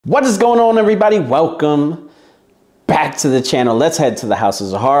What is going on, everybody? Welcome back to the channel. Let's head to the house of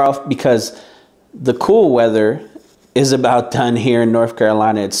Zaharoff because the cool weather is about done here in North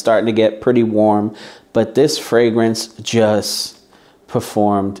Carolina. It's starting to get pretty warm, but this fragrance just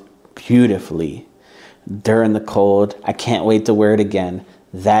performed beautifully during the cold. I can't wait to wear it again.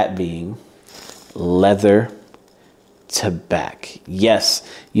 That being leather Tabac. Yes,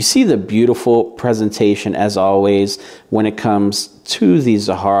 you see the beautiful presentation as always when it comes to these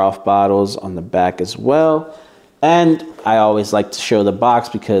Zaharoff bottles on the back as well. And I always like to show the box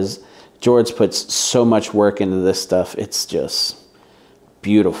because George puts so much work into this stuff. It's just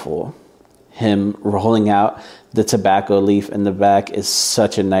beautiful. Him rolling out the tobacco leaf in the back is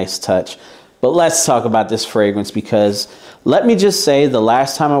such a nice touch. But let's talk about this fragrance because let me just say the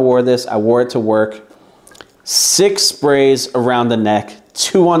last time I wore this, I wore it to work. 6 sprays around the neck,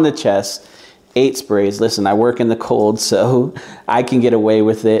 2 on the chest, 8 sprays. Listen, I work in the cold, so I can get away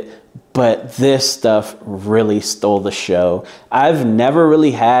with it. But this stuff really stole the show. I've never really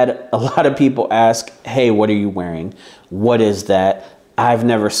had a lot of people ask, hey, what are you wearing? What is that? I've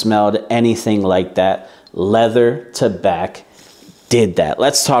never smelled anything like that. Leather Tabac did that.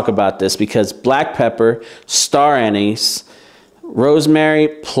 Let's talk about this because black pepper, star anise, rosemary,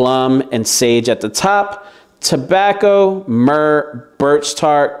 plum, and sage at the top. Tobacco, myrrh, birch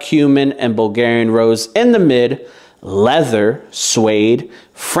tar, cumin, and Bulgarian rose in the mid, leather, suede,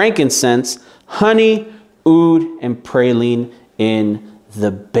 frankincense, honey, oud, and praline in the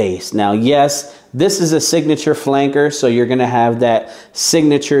base. Now, yes, this is a signature flanker, so you're going to have that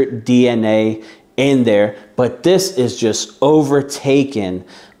signature DNA in there, but this is just overtaken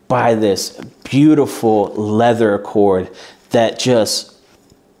by this beautiful leather accord that just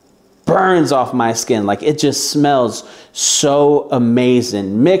burns off my skin. Like, it just smells so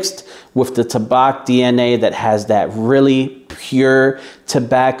amazing, mixed with the Tabac DNA that has that really pure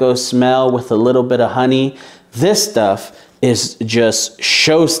tobacco smell with a little bit of honey. This stuff is just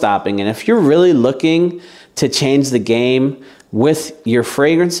show-stopping. And if you're really looking to change the game with your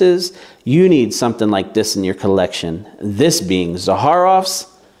fragrances, you need something like this in your collection. This being Zaharoff's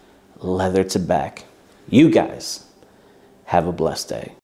Leather Tabac. You guys have a blessed day.